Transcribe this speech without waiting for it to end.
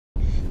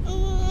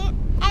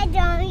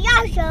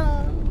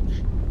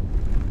Yellowstone.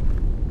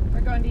 We're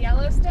going to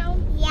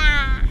Yellowstone?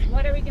 Yeah.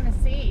 What are we going to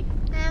see?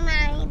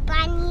 Mama,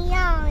 bunny.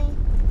 Yeah.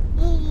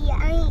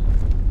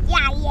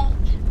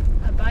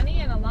 A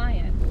bunny and a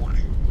lion.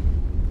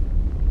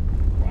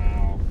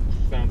 Wow.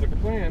 Sounds like a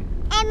plan.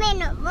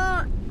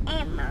 More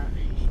animals.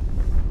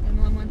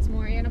 Emily wants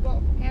more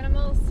animals.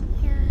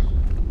 Yeah.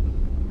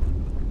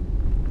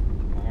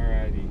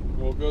 Alrighty.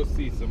 We'll go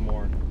see some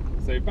more.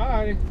 Say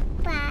bye.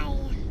 Bye.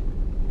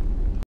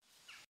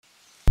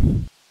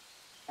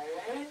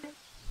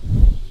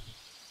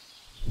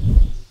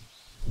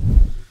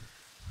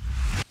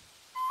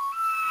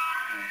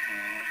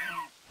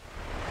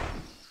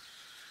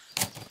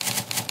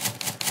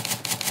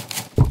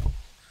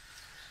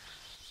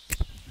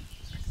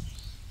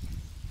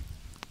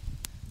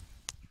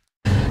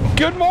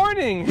 Good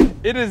morning!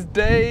 It is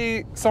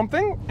day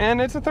something, and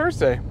it's a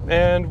Thursday.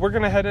 And we're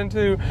gonna head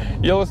into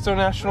Yellowstone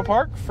National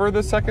Park for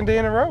the second day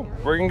in a row.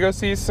 We're gonna go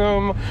see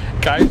some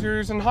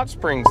geysers and hot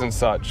springs and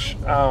such.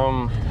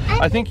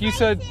 I think you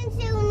said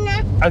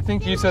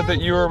that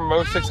you were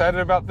most excited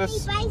about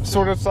this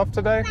sort of stuff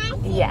today?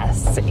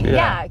 Yes.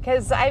 Yeah,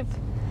 because I've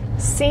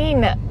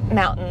seen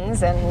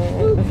mountains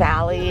and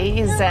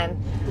valleys and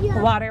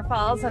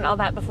waterfalls and all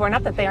that before.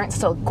 Not that they aren't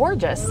still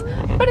gorgeous,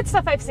 but it's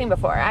stuff I've seen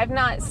before. I've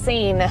not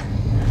seen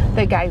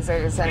the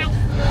geysers and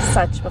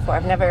such before.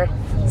 I've never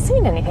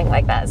seen anything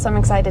like that, so I'm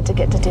excited to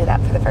get to do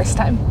that for the first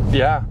time.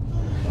 Yeah,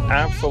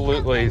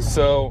 absolutely.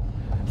 So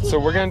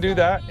we're gonna do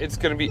that. It's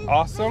gonna be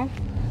awesome,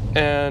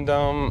 and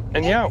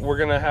yeah, we're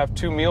gonna have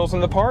 2 meals in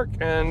the park,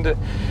 and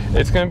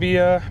it's gonna be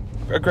a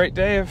great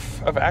day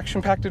of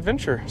action-packed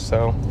adventure.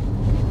 So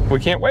we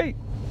can't wait.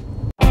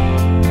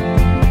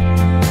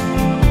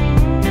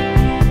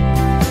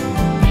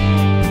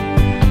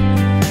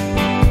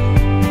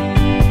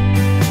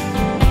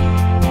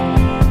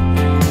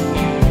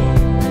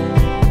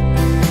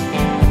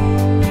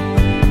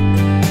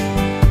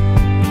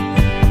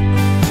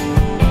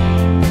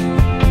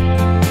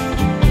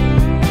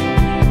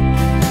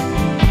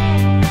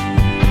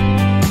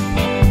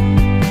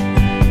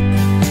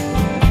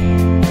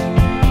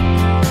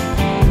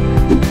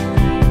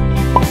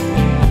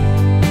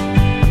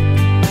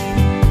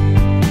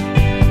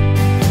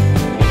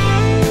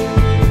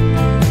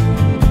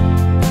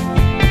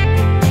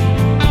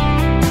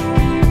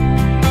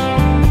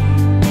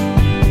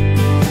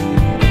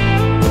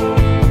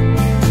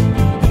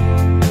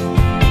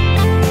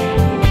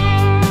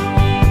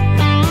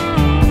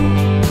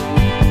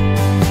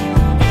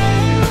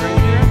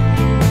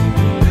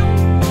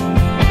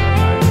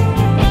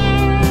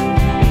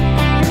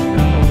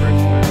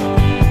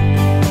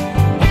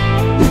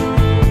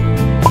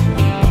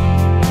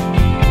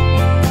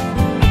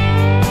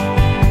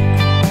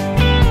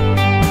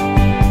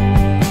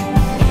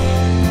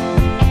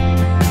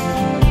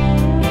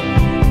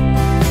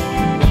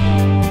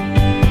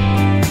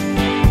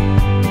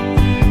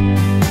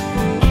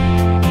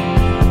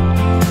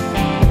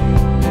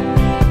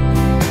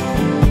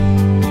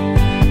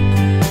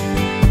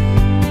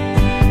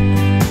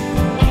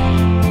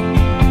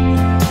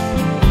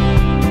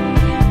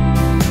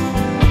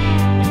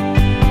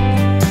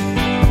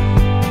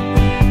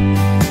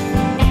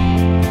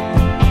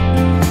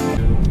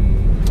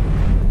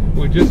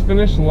 Just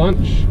finished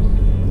lunch,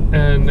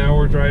 and now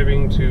we're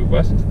driving to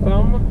West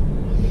Thumb.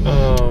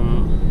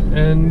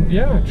 And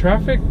yeah,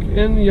 traffic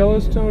in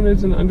Yellowstone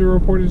is an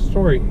underreported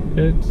story.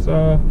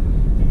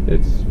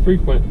 It's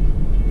frequent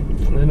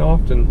and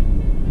often,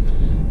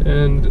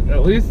 and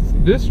at least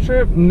this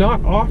trip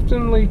not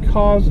oftenly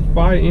caused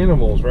by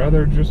animals,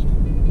 rather just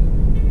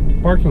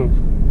parking.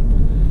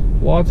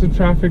 Lots of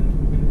traffic,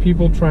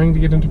 people trying to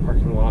get into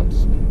parking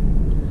lots.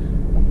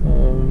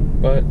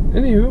 But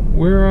anywho,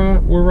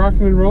 we're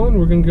rocking and rolling.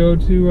 We're gonna go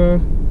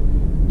to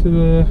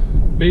the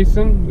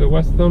basin, the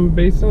West Thumb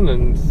Basin,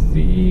 and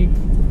see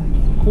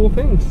cool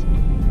things.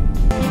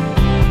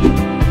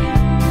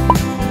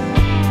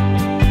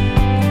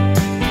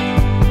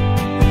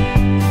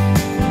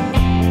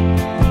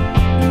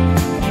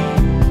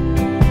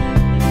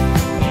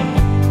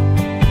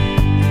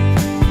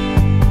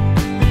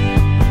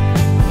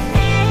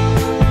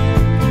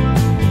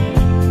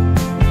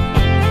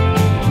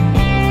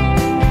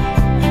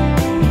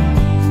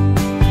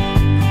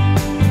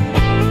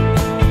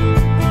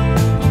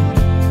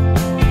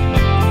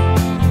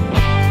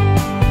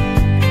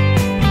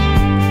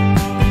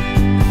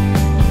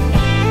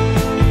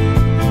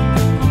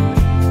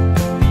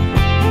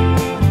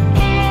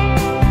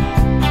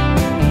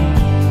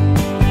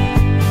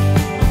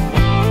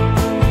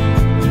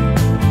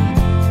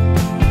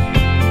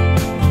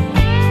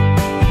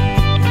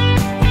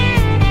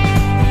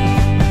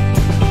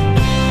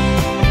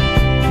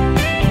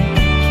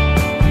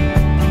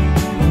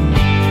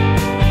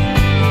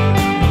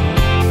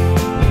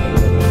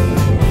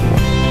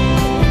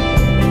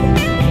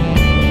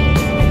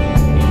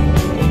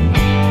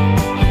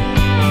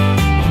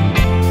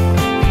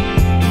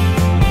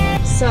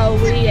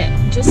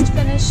 Just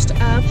finished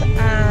up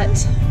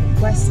at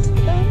West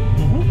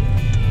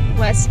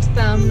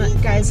Thumb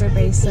Geyser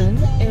Basin.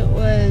 It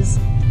was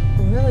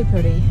really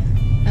pretty.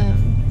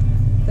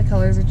 The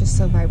colors are just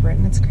so vibrant,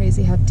 and it's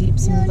crazy how deep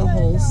some of the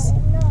holes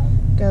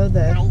go,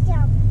 the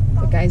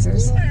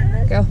geysers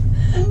go.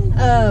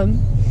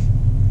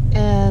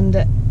 And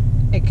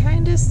it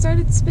kind of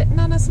started spitting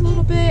on us a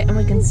little bit, and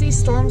we can see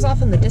storms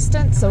off in the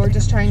distance, so we're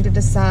just trying to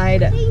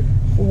decide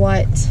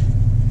what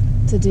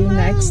to do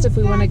next, if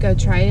we want to go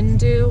try and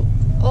do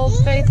Old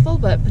Faithful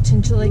but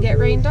potentially get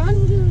rained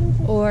on,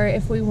 or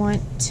if we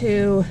want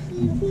to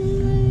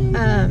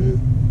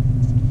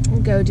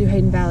go do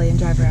Hayden Valley and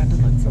drive around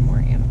and look for more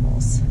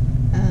animals.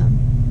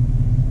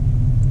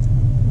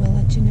 We'll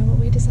let you know what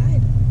we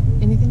decide.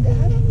 Anything to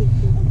add?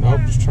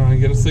 Nope, just trying to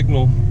get a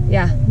signal.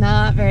 Yeah,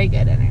 not very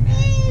good internet.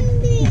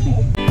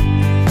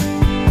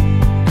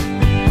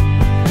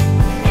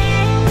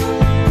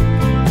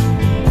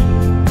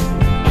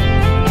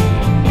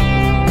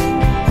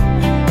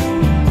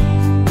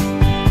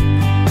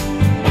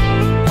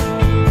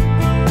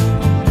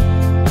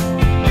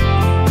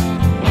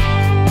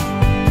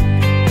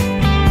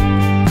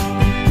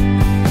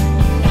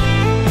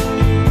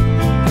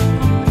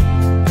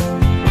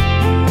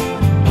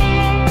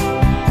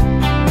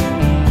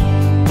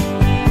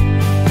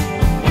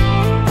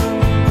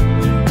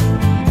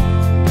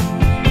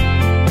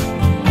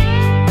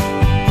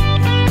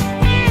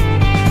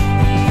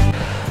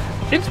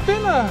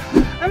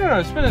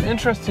 It's been an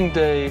interesting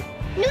day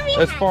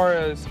as far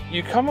as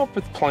you come up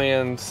with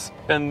plans,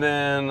 and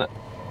then,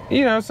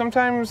 you know,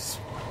 sometimes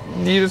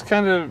you just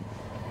kind of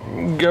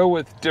go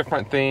with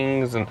different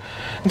things, and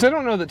so I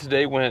don't know that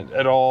today went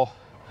at all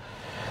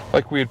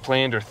like we had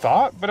planned or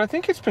thought, but I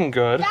think it's been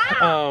good.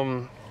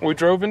 We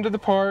drove into the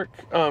park,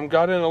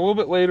 got in a little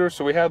bit later,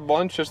 so we had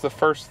lunch as the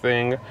first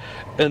thing,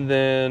 and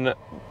then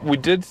we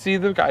did see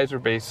the geyser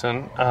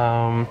basin.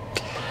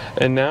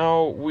 And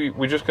now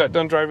we just got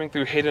done driving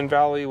through Hayden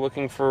Valley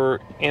looking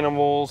for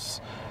animals.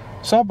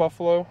 Saw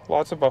buffalo,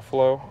 lots of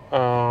buffalo.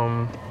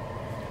 And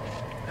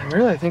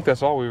really, I think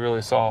that's all we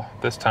really saw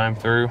this time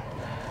through.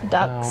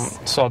 Ducks.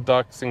 Saw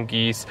ducks and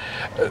geese.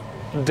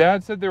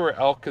 Dad said there were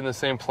elk in the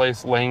same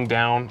place laying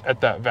down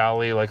at that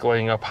valley, like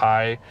laying up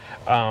high.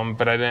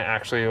 But I didn't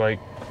actually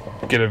like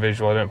get a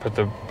visual. I didn't put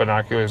the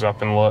binoculars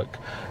up and look.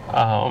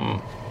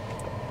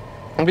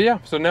 But yeah,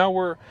 so now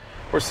we're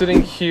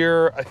sitting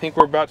here. I think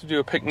we're about to do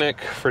a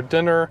picnic for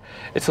dinner.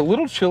 It's a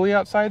little chilly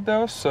outside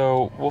though,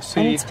 so we'll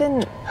see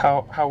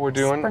how we're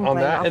doing on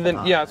that. And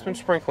then yeah, it's been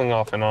sprinkling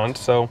off and on.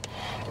 So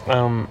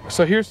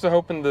so here's to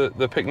hoping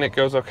the picnic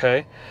goes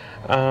okay.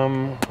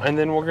 And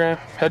then we're gonna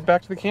head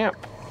back to the camp.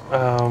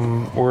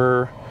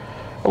 We're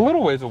a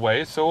little ways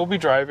away, so we'll be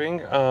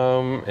driving.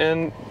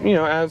 And you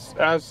know, as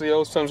the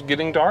Yellowstone's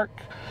getting dark,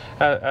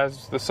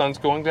 as the sun's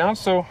going down,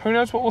 so who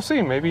knows what we'll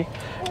see. Maybe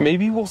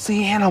we'll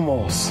see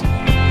animals.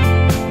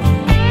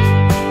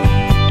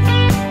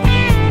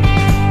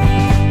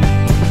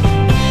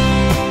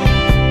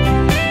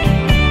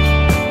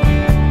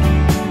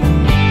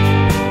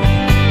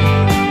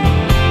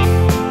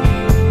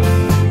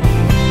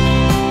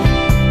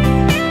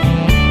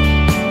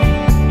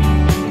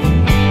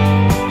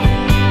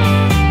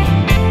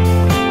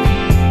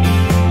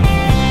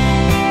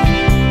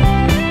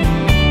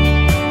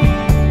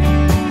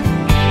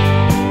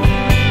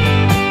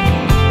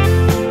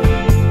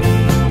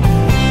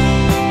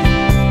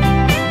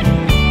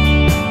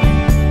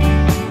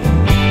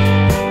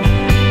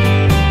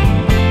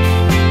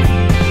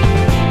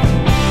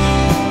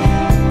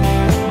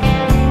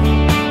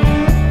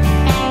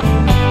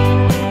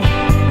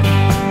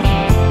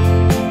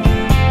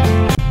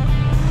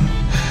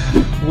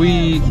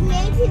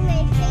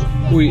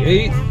 We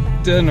ate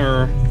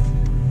dinner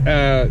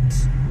at,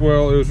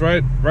 well, it was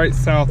right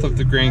south of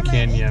the Grand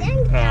Canyon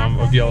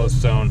of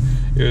Yellowstone.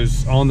 It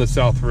was on the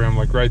south rim,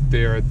 like right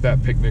there at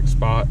that picnic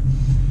spot.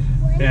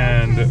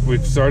 And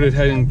we've started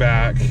heading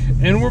back,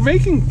 and we're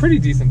making pretty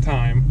decent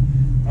time.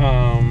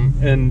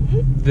 And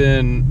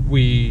then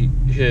we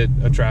hit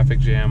a traffic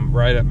jam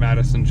right at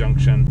Madison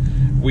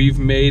Junction. We've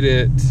made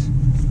it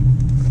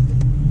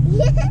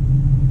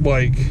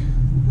like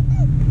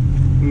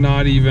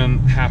not even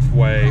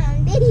halfway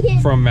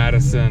from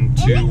Madison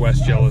to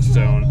West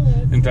Yellowstone.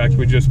 In fact,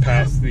 we just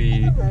passed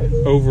the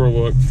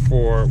overlook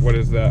for, what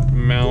is that,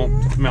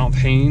 Mount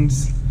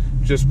Haynes.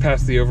 Just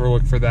past the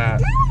overlook for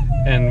that,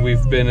 and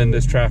we've been in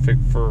this traffic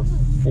for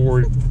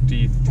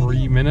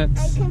 43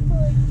 minutes.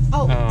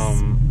 Oh,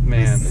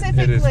 man,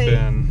 it has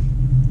been.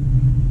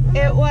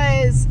 It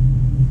was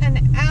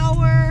an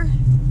hour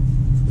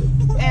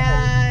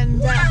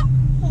and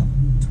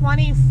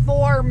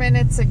 24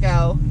 minutes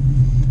ago.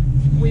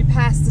 We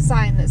passed a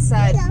sign that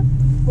said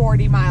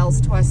 40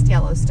 miles to West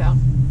Yellowstone.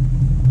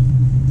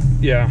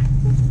 Yeah.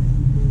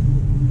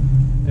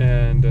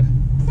 And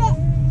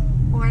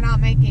we're not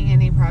making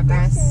any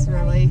progress,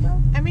 really.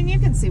 I mean, you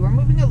can see we're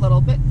moving a little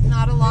bit,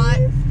 not a lot,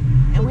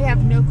 and we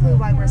have no clue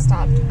why we're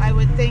stopped. I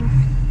would think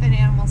an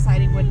animal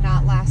sighting would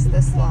not last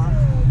this long.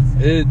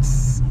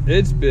 This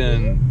has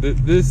been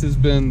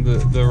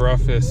the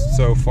roughest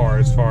so far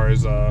as far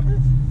as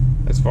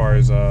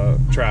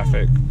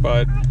traffic,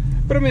 but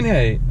But I mean,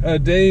 hey, a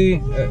day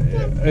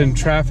in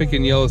traffic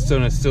in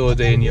Yellowstone is still a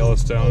day in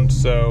Yellowstone.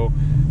 So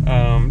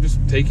just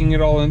taking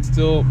it all in,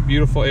 still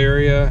beautiful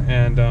area,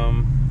 and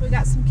we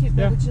got some cute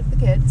footage of the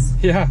kids.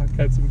 Yeah,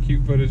 got some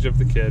cute footage of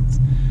the kids.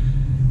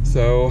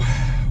 So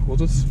we'll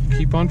just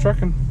keep on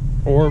trucking,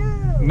 or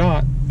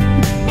not.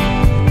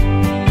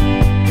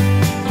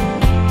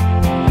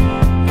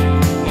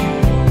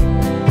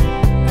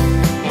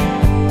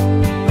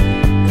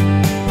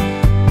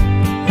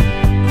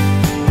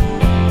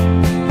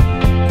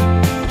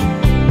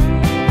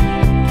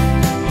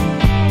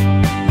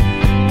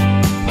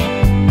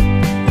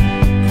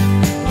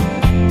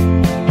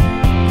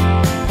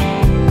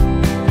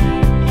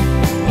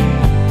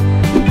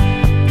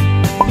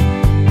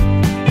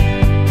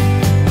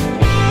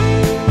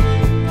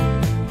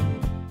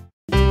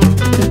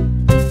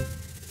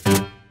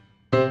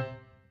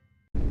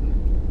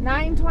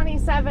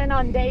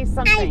 On day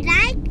something.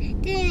 I like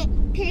the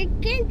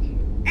picking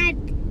at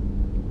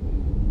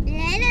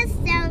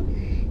Yellowstone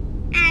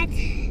at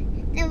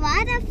the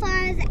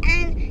waterfalls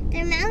and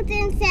the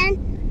mountains, and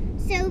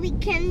so we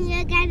can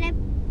look at the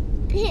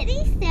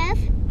pretty stuff.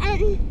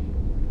 And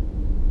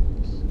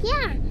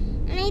yeah,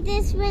 and I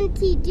just want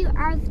to do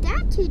our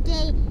stuff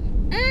today.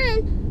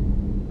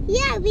 And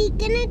yeah, we're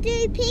gonna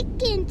do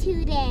picking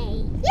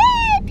today.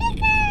 Yay,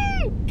 picking!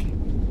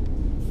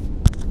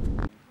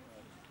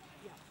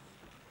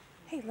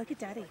 Hey, look at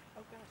Daddy.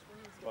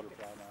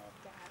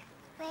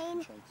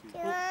 Rain,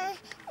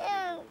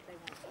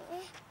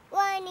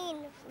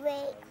 warning,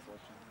 rain.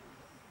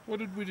 What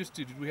did we just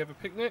do? Did we have a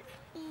picnic?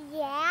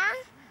 Yeah.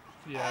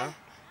 Yeah.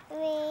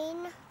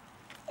 Rain,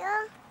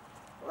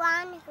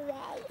 one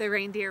way. The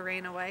reindeer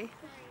ran away.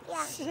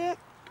 Yeah.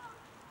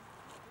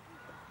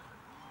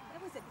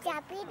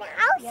 Jumping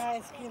out?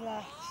 Yes,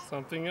 Kila.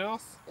 Something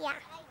else? Yeah.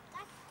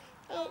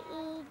 And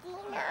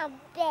eating a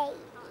baby.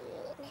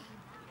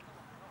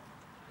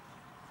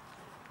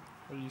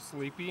 Are you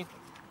sleepy?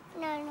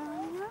 No.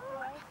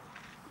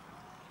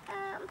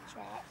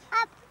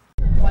 Up.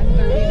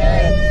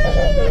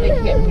 1:39. They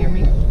can't hear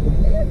me.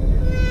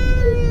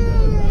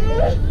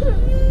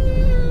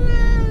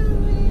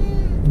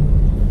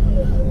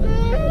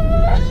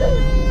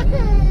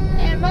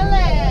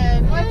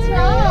 Evelyn, what's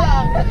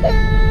wrong?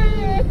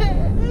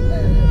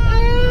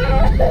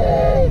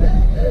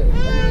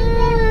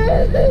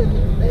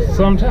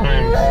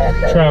 Sometimes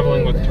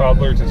traveling with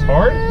toddlers is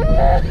hard,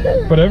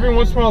 but every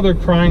once in a while their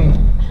crying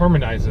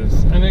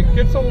harmonizes, and it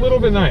gets a little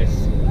bit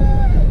nice.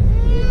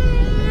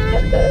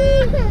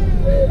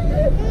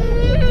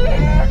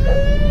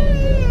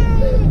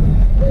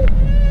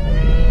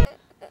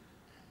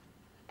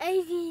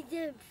 I see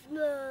the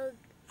smoke.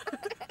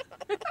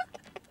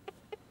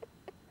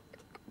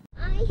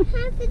 I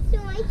have it so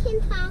I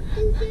can talk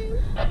to them.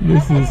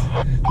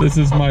 This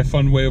is my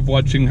fun way of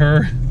watching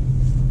her.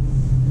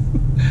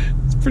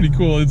 It's pretty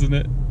cool, isn't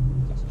it?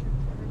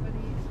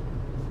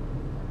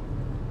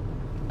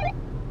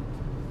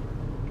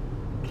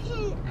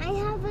 Can I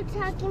have a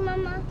talking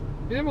mama?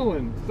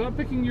 Evelyn, stop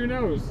picking your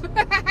nose. Mom,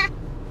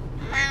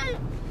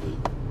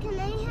 can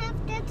I have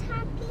the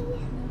talkie?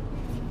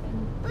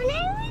 But I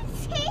want to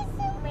say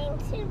something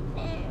to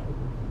them.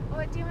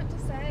 What do you want to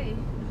say?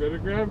 You better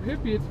grab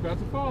Hippie, it's about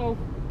to fall.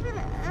 But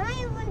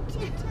I want to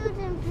tell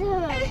them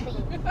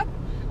something.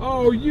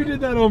 Oh, you did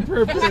that on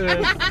purpose.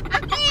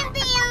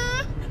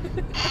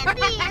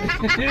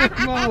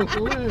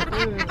 Evelyn.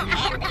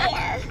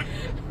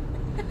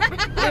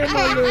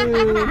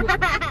 Evelyn.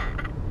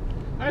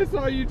 I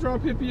saw you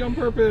drop Hippie on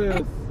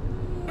purpose.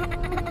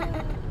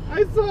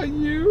 I saw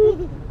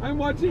you. I'm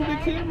watching the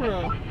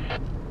camera.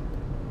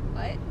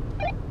 What?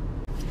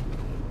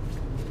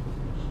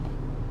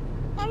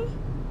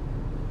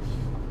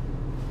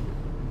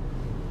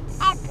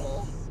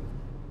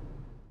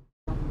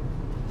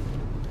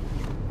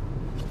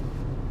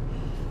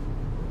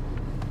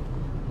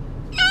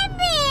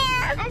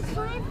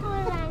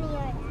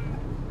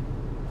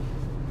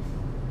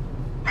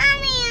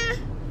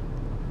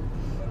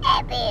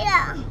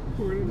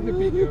 Where did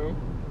Hippie go?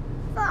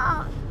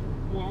 Fall.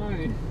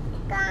 Why?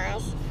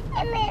 Gosh,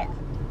 I'm gonna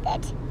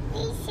get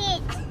these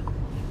shit.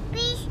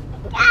 Please,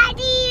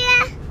 Daddy.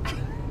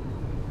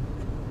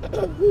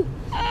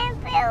 And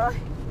Bill,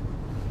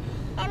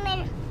 I'm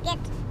gonna get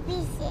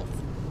these shit.